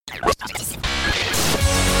Yeah,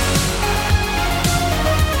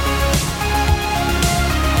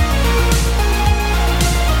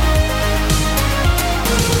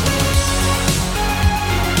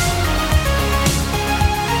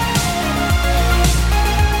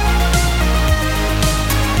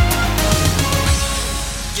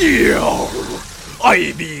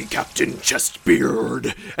 I be Captain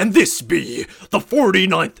Chestbeard, and this be the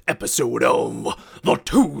 49th episode of the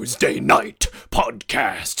Tuesday Night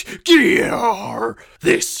Podcast. Yeah,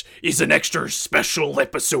 this is an extra special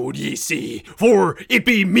episode, ye see, for it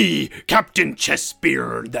be me, Captain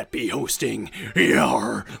Chestbeard, that be hosting.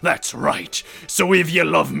 Yeah, that's right. So if you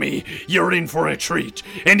love me, you're in for a treat,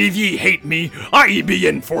 and if ye hate me, I be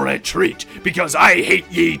in for a treat, because I hate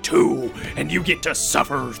ye too, and you get to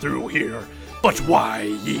suffer through here. But why,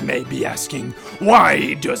 ye may be asking,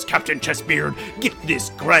 why does Captain Chestbeard get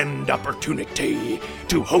this grand opportunity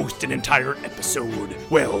to host an entire episode?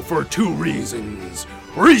 Well, for two reasons.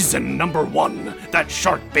 Reason number one, that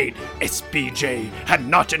Sharkbait SBJ had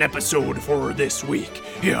not an episode for this week.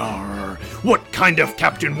 Yarr, what kind of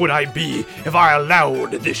captain would I be if I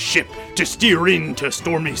allowed this ship to steer into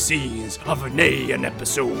stormy seas of nay an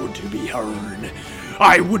episode to be heard?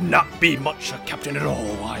 I would not be much a captain at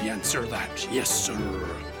all, I answer that, yes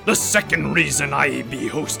sir. The second reason I be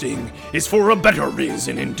hosting is for a better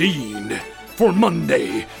reason indeed. For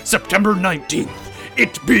Monday, September 19th,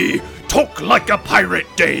 it be Talk Like a Pirate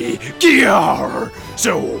Day, Gear!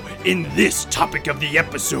 So, in this topic of the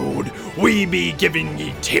episode, we be giving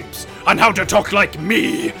ye tips on how to talk like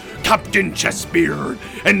me, Captain Chestbeard,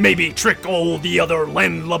 and maybe trick all the other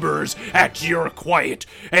landlubbers at your quiet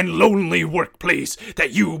and lonely workplace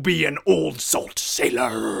that you be an old salt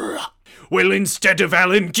sailor. Well, instead of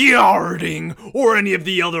Alan Giarding or any of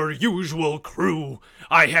the other usual crew,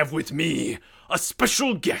 I have with me a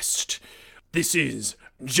special guest. This is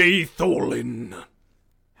Jay Thorlin.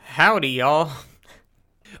 Howdy, y'all.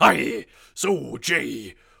 Aye, so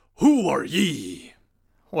Jay, who are ye?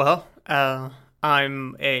 Well,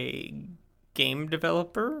 I'm a game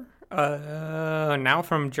developer, now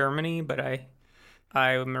from Germany, but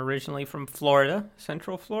I'm originally from Florida,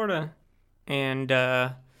 Central Florida, and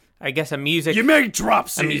I guess a music... You made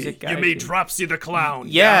Dropsy! A music guy, you made too. Dropsy the Clown.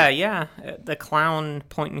 Yeah, the clown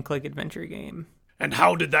point-and-click adventure game. And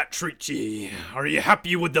how did that treat ye? Are you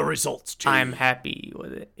happy with the results, Jay? I'm happy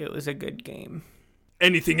with it. It was a good game.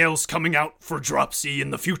 Anything else coming out for Dropsy in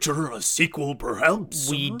the future? A sequel, perhaps?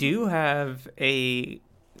 We do have a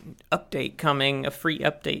update coming, a free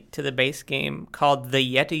update to the base game called the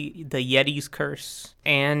Yeti's Curse,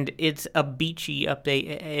 and it's a beachy update.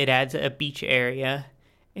 It adds a beach area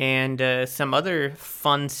and some other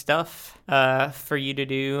fun stuff for you to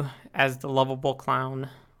do as the lovable clown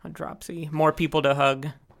on Dropsy. More people to hug.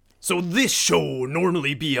 So this show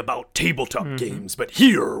normally be about tabletop games, but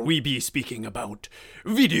here we be speaking about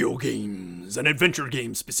video games and adventure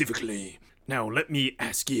games specifically. Now let me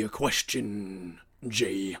ask ye a question,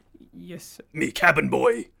 Jay. Yes, sir. Me cabin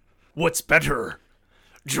boy. What's better,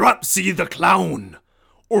 Dropsy the Clown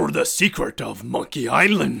or The Secret of Monkey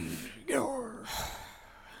Island?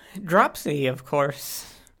 Dropsy, of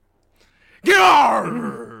course.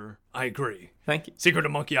 Yarr! I agree. Thank you. Secret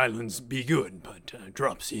of Monkey Islands be good, but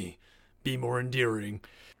Dropsy be more endearing.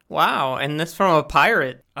 Wow, and this from a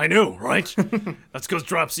pirate. I know, right? That's because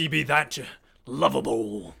Dropsy be that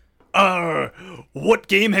lovable. What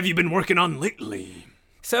game have you been working on lately?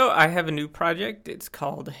 So I have a new project. It's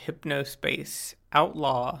called Hypnospace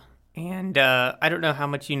Outlaw. And I don't know how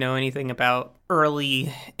much you know anything about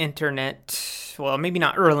early internet. Well, maybe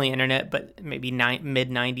not early internet, but maybe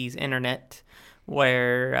mid-90s internet,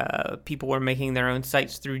 where people were making their own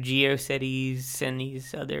sites through GeoCities and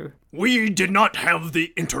these other... We did not have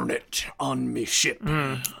the internet on me ship,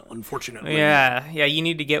 unfortunately. Yeah, you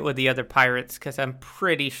need to get with the other pirates, because I'm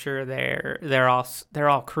pretty sure they're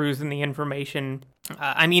all cruising the information.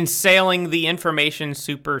 Sailing the information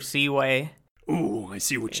super seaway. Ooh, I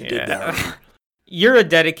see what you did there. You're a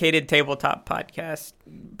dedicated tabletop podcast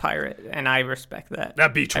pirate, and I respect that.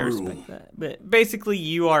 That be true. I respect that. But basically,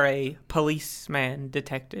 you are a policeman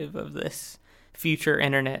detective of this future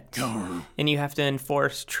internet, and you have to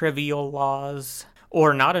enforce trivial laws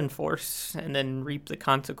or not enforce, and then reap the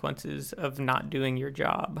consequences of not doing your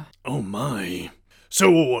job. Oh my.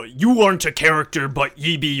 So, you aren't a character, but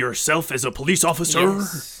ye be yourself as a police officer?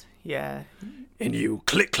 Yes. Yeah. And you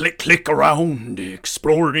click around,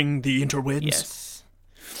 exploring the interwebs? Yes.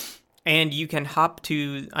 And you can hop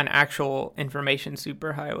to an actual information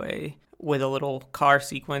superhighway with a little car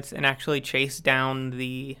sequence and actually chase down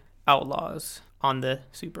the outlaws on the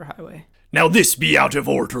superhighway. Now this be out of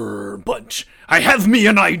order, but I have me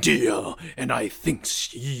an idea, and I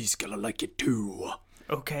thinks ye's gonna like it too.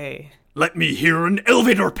 Okay. Let me hear an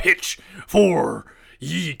elevator pitch for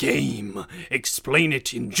ye game. Explain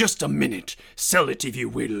it in just a minute. Sell it if you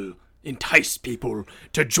will. Entice people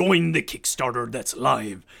to join the Kickstarter that's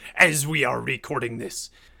live as we are recording this.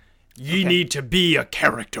 Ye need to be a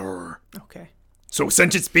character. Okay. So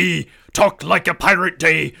sentence B, Talk Like a Pirate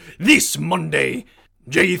Day this Monday.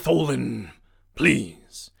 Jay Tholen,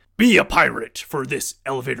 please, be a pirate for this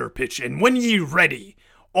elevator pitch, and when ye ready,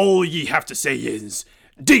 all ye have to say is,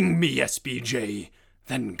 ding me SBJ,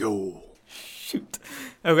 then go. Shoot.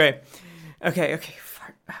 Okay.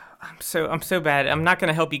 Fuck. I'm so bad. I'm not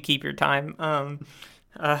gonna help you keep your time.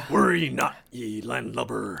 Worry not, ye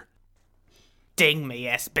landlubber. Ding me,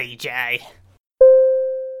 SBJ.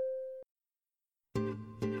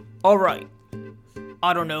 Alright.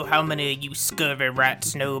 I don't know how many of you scurvy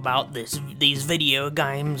rats know about these video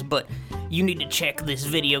games, but you need to check this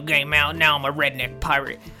video game out. Now I'm a redneck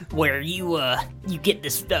pirate, where you get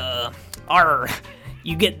this,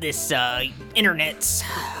 you get this, internets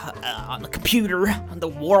on the computer, on the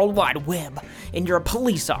World Wide Web, and you're a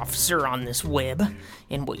police officer on this web.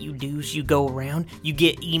 And what you do is you go around, you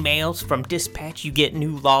get emails from dispatch, you get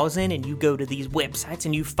new laws in, and you go to these websites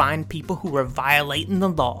and you find people who are violating the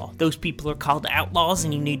law. Those people are called outlaws,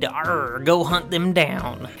 and you need to go hunt them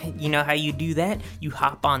down. You know how you do that? You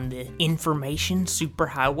hop on the information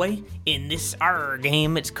superhighway. In this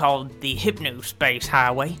game, it's called the Hypnospace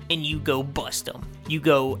Highway, and you go bust them. You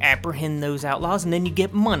go apprehend those outlaws, and then you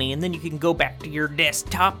get money, and then you can go back to your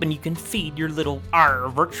desktop and you can feed your little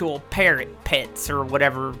virtual parrot pets or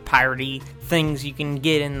whatever piratey things you can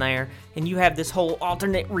get in there, and you have this whole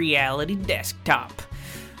alternate reality desktop.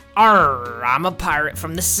 I'm a pirate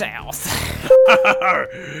from the South.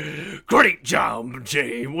 Great job,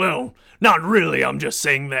 Jay. Well, not really. I'm just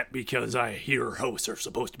saying that because I hear hosts are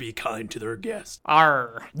supposed to be kind to their guests.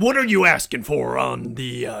 What are you asking for on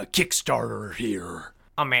the Kickstarter here?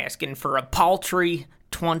 I'm asking for a paltry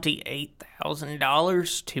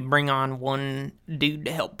 $28,000 to bring on one dude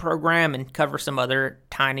to help program and cover some other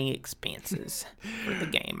tiny expenses for the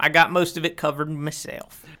game. I got most of it covered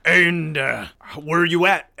myself. And where are you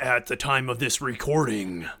at the time of this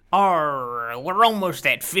recording? We're almost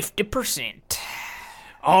at 50%.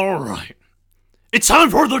 All right. It's time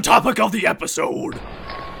for the topic of the episode.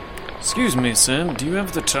 Excuse me, Sam, do you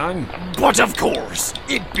have the time? But of course,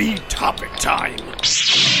 it be topic time.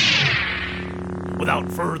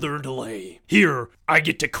 Without further delay, here I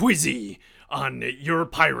get to quiz ye on your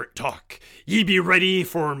pirate talk. Ye be ready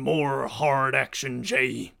for more hard action,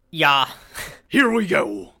 Jay? Yeah. Here we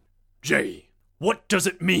go. Jay, what does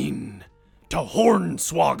it mean to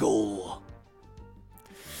hornswoggle?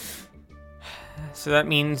 So that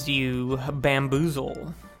means you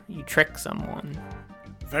bamboozle. You trick someone.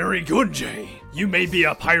 Very good, Jay. You may be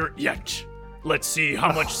a pirate yet. Let's see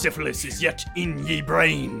how much syphilis is yet in ye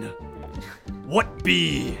brain. What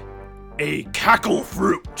be a cackle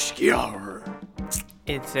fruit, yar?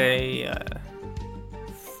 It's a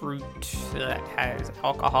fruit that has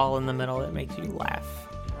alcohol in the middle that makes you laugh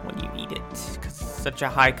when you eat it, because it's such a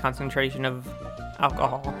high concentration of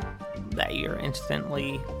alcohol that you're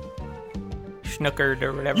instantly schnookered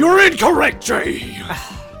or whatever. You're incorrect, Jay!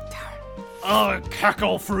 A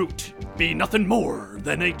cackle fruit be nothing more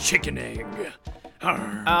than a chicken egg.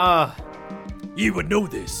 You would know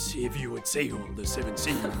this if you had sailed the seven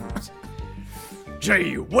seas.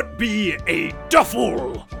 Jay, what be a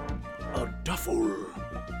duffel? A duffel.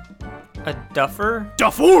 A duffer?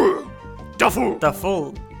 Duffel! Duffel!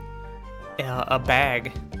 Duffel. A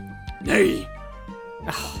bag. Nay.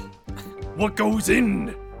 What goes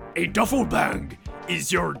in a duffel bag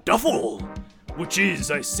is your duffel, which is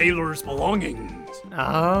a sailor's belongings.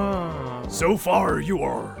 Oh. So far, you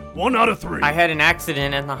are 1 out of 3. I had an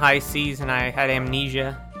accident in the high seas and I had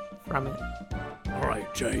amnesia from it.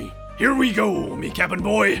 Alright, Jay. Here we go, me cabin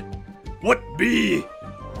boy. What be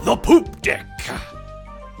the poop deck?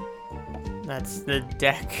 That's the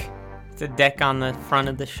deck. It's a deck on the front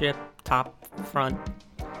of the ship, top front.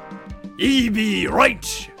 Ye be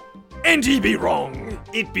right, and ye be wrong.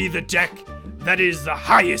 It be the deck that is the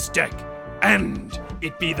highest deck, and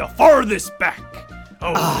it be the farthest back.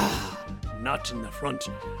 Oh, not in the front,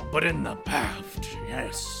 but in the aft.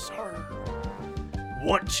 Yes, sir.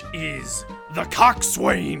 What is the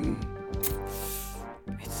coxswain?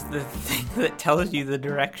 It's the thing that tells you the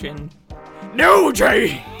direction. No,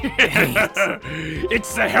 Jay!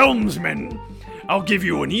 It's the helmsman. I'll give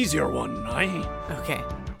you an easier one, aye? Okay.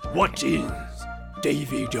 What is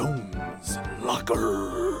Davy Jones'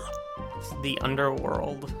 locker? It's the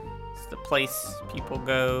underworld. It's the place people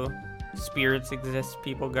go. Spirits exist,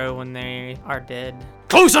 people go when they are dead.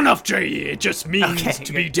 Close enough, Jay. It just means Okay,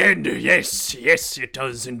 to good. be dead. Yes, it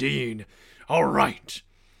does indeed. All right.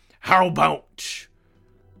 How about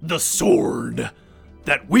the sword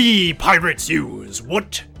that we pirates use?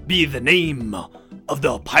 What be the name of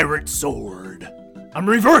the pirate sword? I'm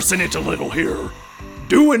reversing it a little here.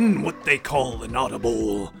 Doing what they call an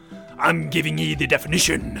audible. I'm giving ye the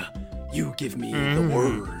definition. You give me the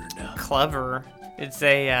word. Clever. It's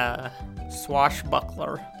a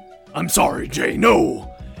swashbuckler. I'm sorry, Jay,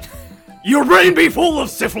 no. Your brain be full of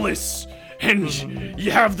syphilis, and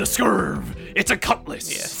you have the scurv. It's a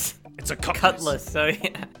cutlass. Yes. It's a cutlass. Cutlass, so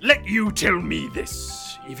yeah. Let you tell me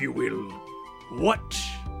this, if you will. What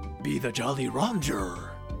be the Jolly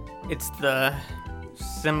Roger? It's the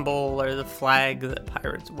symbol or the flag that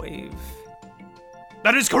pirates wave.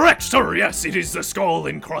 That is correct, sir. Yes, it is the skull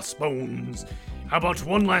and crossbones. How about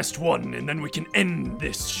one last one, and then we can end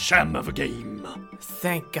this sham of a game.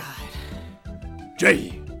 Thank God. Jay,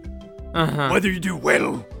 whether you do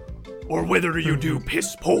well or whether you do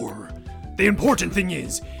piss poor, the important thing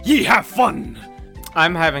is ye have fun.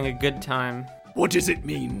 I'm having a good time. What does it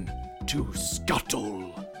mean to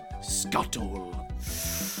scuttle? Scuttle.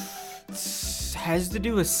 Has to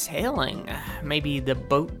do with sailing. Maybe the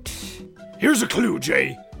boat. Here's a clue,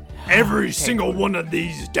 Jay. Every single one of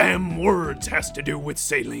these damn words has to do with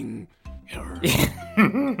sailing.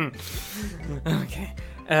 Okay.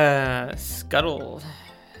 Scuttle.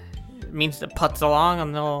 It means to putz along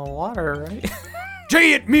on the water, right?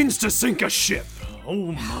 Jay, it means to sink a ship.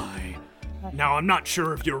 Oh my. Now, I'm not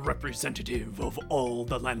sure if you're representative of all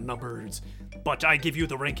the landlubbers, but I give you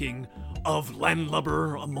the ranking of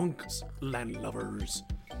landlubber amongst landlubbers.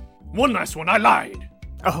 One last one, I lied.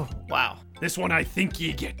 Oh, wow. This one I think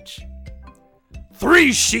ye get.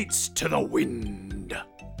 3 sheets to the wind.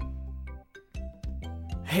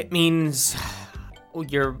 It means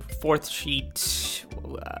your fourth sheet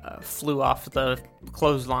flew off the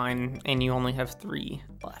clothesline and you only have 3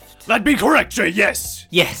 left. That'd be correct, Jay, yes.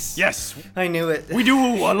 Yes. Yes, I knew it. we do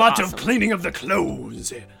a lot of Awesome. cleaning of the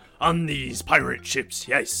clothes on these pirate ships,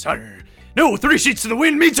 yes, sir. No, 3 sheets to the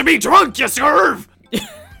wind means to be drunk, you serve!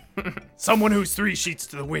 Someone who's 3 sheets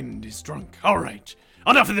to the wind is drunk. All right,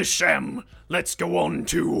 enough of this sham. Let's go on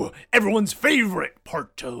to everyone's favorite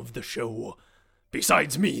part of the show.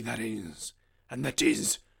 Besides me, that is. And that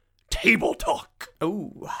is table talk.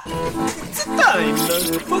 Oh. Time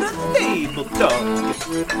for a table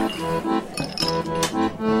talk.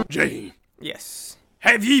 Jay, Yes.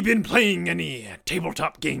 have ye been playing any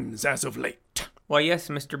tabletop games as of late? Well, yes,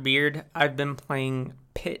 Mr. Beard. I've been playing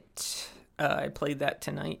Pit. I played that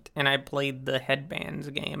tonight, and I played the Headbands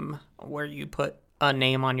game, where you put a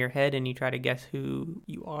name on your head and you try to guess who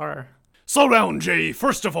you are. Slow down, Jay.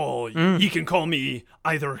 First of all, ye can call me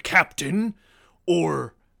either Captain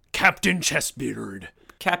or Captain Chestbeard.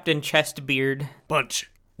 Captain Chestbeard. But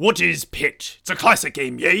what is Pit? It's a classic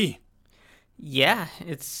game, yay? Yeah,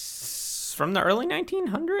 it's from the early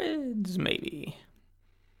 1900s, maybe.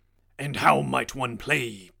 And how might one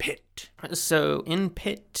play Pit? So in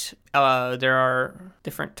Pit, there are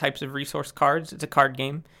different types of resource cards. It's a card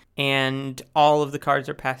game, and all of the cards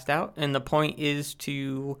are passed out. And the point is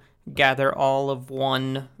to gather all of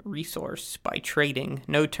one resource by trading.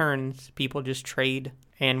 No turns, people just trade.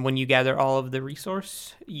 And when you gather all of the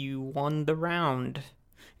resource, you won the round.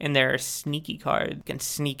 And there are sneaky cards. You can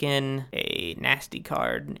sneak in a nasty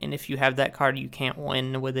card, and if you have that card, you can't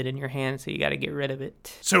win with it in your hand, so you gotta get rid of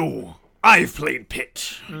it. So, I've played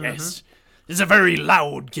Pit, yes. It's a very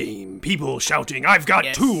loud game. People shouting, I've got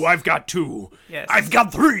Yes. 2, I've got 2. Yes. I've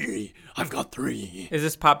got 3, I've got 3. Is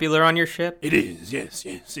this popular on your ship? It is, yes.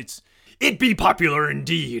 It be popular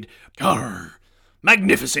indeed. Arr,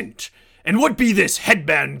 magnificent. And what be this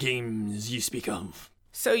headband games ye speak of?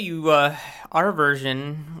 So our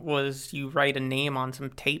version was you write a name on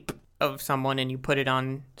some tape of someone and you put it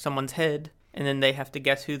on someone's head, and then they have to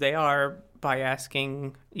guess who they are by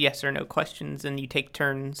asking yes or no questions, and you take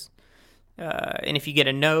turns. And if you get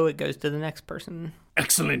a no, it goes to the next person.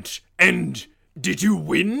 Excellent. And did you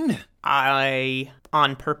win? I,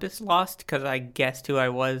 on purpose, lost because I guessed who I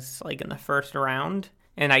was, like, in the first round.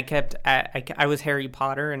 And I was Harry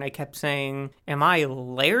Potter, and I kept saying, am I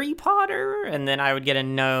Larry Potter? And then I would get a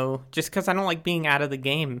no, just because I don't like being out of the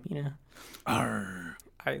game, you know? Arr.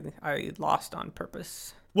 I lost on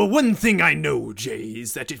purpose. Well, one thing I know, Jay,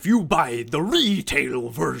 is that if you buy the retail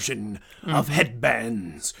version of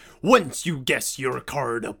headbands, once you guess your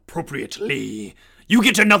card appropriately, you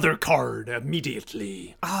get another card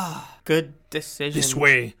immediately. Good decision. This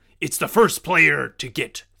way, it's the first player to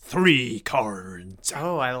get 3 cards.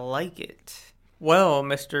 Oh, I like it. Well,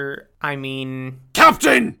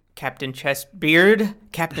 Captain! Captain Chestbeard.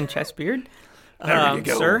 Captain Chestbeard? There you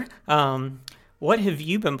go. Sir, what have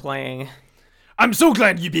you been playing? I'm so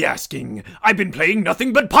glad you be asking. I've been playing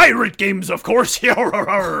nothing but pirate games, of course.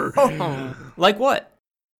 Like what?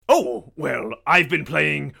 Oh, well, I've been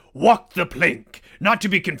playing Walk the Plank, not to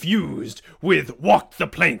be confused with Walk the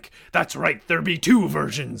Plank. That's right, there be 2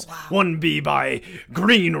 versions. One be by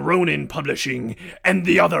Green Ronin Publishing, and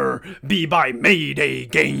the other be by Mayday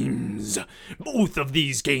Games. Both of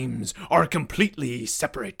these games are completely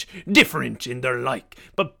separate, different in their like,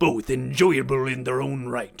 but both enjoyable in their own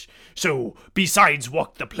right. So, besides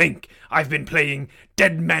Walk the Plank, I've been playing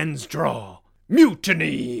Dead Man's Draw,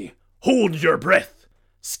 Mutiny, Hold Your Breath,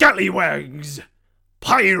 Scallywags,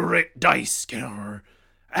 Pirate Dice Killer,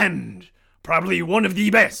 and probably one of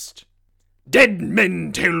the best, Dead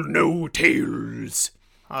Men Tell No Tales.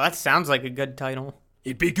 Oh, that sounds like a good title.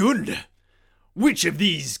 It'd be good. Which of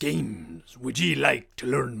these games would ye like to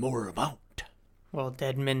learn more about? Well,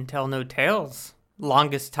 Dead Men Tell No Tales.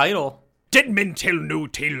 Longest title. Dead Men Tell No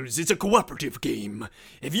Tales is a cooperative game.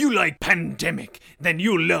 If you like Pandemic, then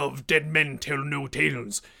you'll love Dead Men Tell No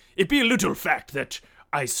Tales. It'd be a little fact that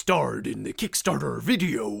I starred in the Kickstarter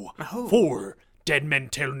video for Dead Men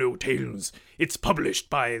Tell No Tales. It's published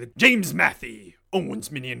by James Matthey,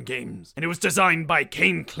 owns Minion Games, and it was designed by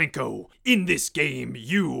Kane Klinko. In this game,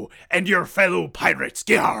 you and your fellow pirates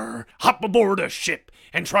hop aboard a ship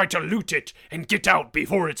and try to loot it and get out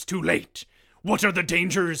before it's too late. What are the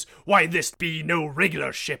dangers? Why, this be no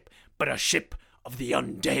regular ship, but a ship of the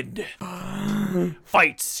undead.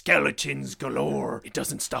 Fight skeletons galore. It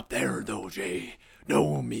doesn't stop there, though, Jay.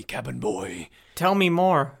 No, me cabin boy. Tell me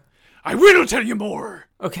more. I will tell you more.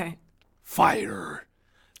 Okay. Fire.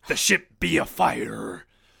 The ship be a fire.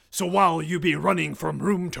 So while you be running from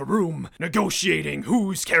room to room, negotiating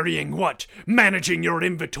who's carrying what, managing your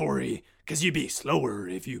inventory, 'cause you be slower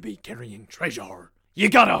if you be carrying treasure, you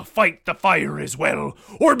gotta fight the fire as well,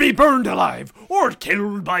 or be burned alive, or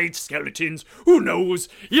killed by skeletons. Who knows?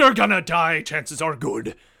 You're gonna die, chances are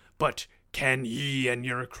good. But can ye and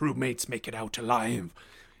your crewmates make it out alive?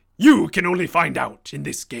 You can only find out in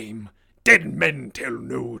this game. Dead Men Tell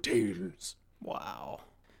No Tales. Wow.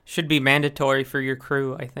 Should be mandatory for your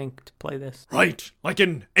crew, I think, to play this. Right, like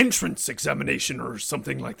an entrance examination or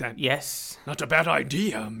something like that. Yes. Not a bad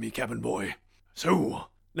idea, me cabin boy. So,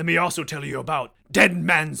 let me also tell you about Dead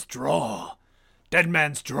Man's Draw. Dead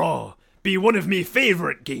Man's Draw be one of me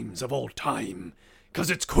favorite games of all time, 'cause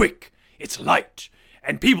it's quick, it's light,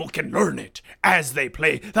 and people can learn it as they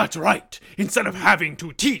play. That's right, instead of having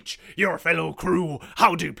to teach your fellow crew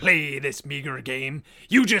how to play this meager game,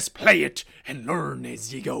 you just play it and learn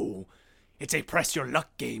as ye go. It's a press your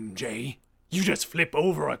luck game, Jay. You just flip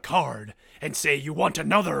over a card and say you want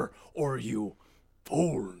another, or you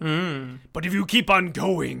fold. But if you keep on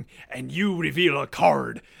going and you reveal a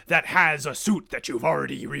card that has a suit that you've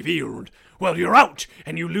already revealed, well, you're out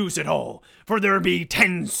and you lose it all. For there be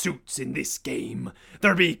 10 suits in this game.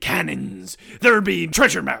 There be cannons, there be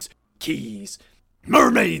treasure maps, keys,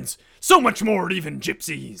 mermaids, so much more, even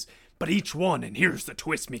gypsies. But each one, and here's the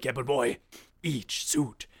twist, me cabin boy, each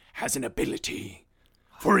suit has an ability.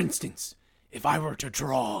 For instance, if I were to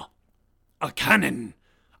draw a cannon,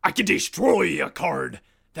 I could destroy a card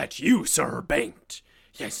that you, sir, banked.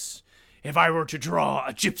 Yes, if I were to draw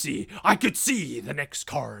a gypsy, I could see the next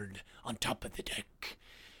card on top of the deck.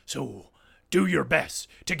 So, do your best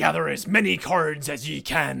to gather as many cards as ye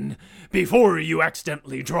can before you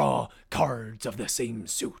accidentally draw cards of the same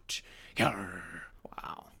suit. Yarr.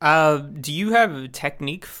 Wow. Do you have a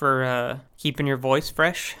technique for keeping your voice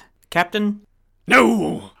fresh, Captain?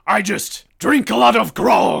 No, I just drink a lot of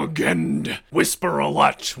grog and whisper a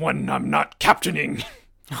lot when I'm not captaining.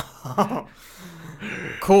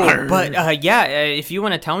 Cool, but if you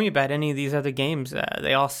want to tell me about any of these other games,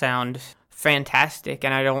 they all sound fantastic,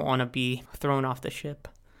 and I don't want to be thrown off the ship.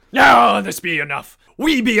 Now, this be enough.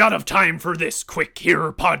 We be out of time for this quick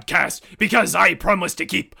here podcast because I promised to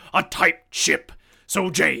keep a tight ship. So,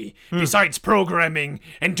 Jay, besides programming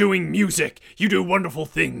and doing music, you do wonderful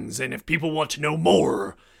things, and if people want to know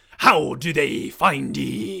more, how do they find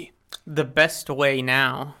ye? The best way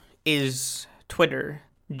now is Twitter,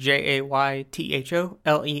 JayTholen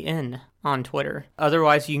on Twitter.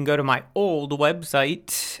 Otherwise, you can go to my old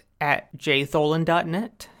website at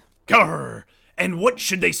jtholen.net. Grr. And what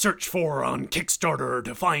should they search for on Kickstarter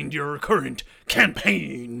to find your current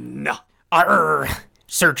campaign?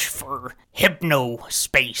 Search for Hypno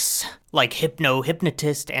Space, like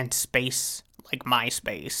hypnotist, and space, like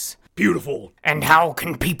MySpace. Beautiful. And how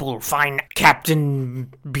can people find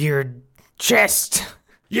Captain Beard Chest?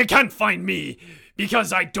 You can't find me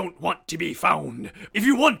because I don't want to be found. If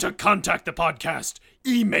you want to contact the podcast,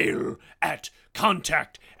 email at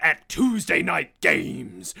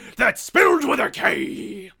contact@TuesdayNightGames. That's spelled with a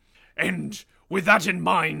K. And with that in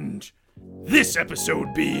mind, this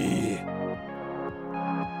episode be...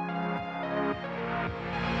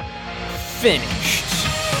 Finished.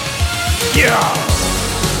 Yeah!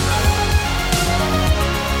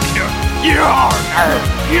 Yeah! Yeah!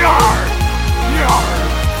 Yeah! Yeah!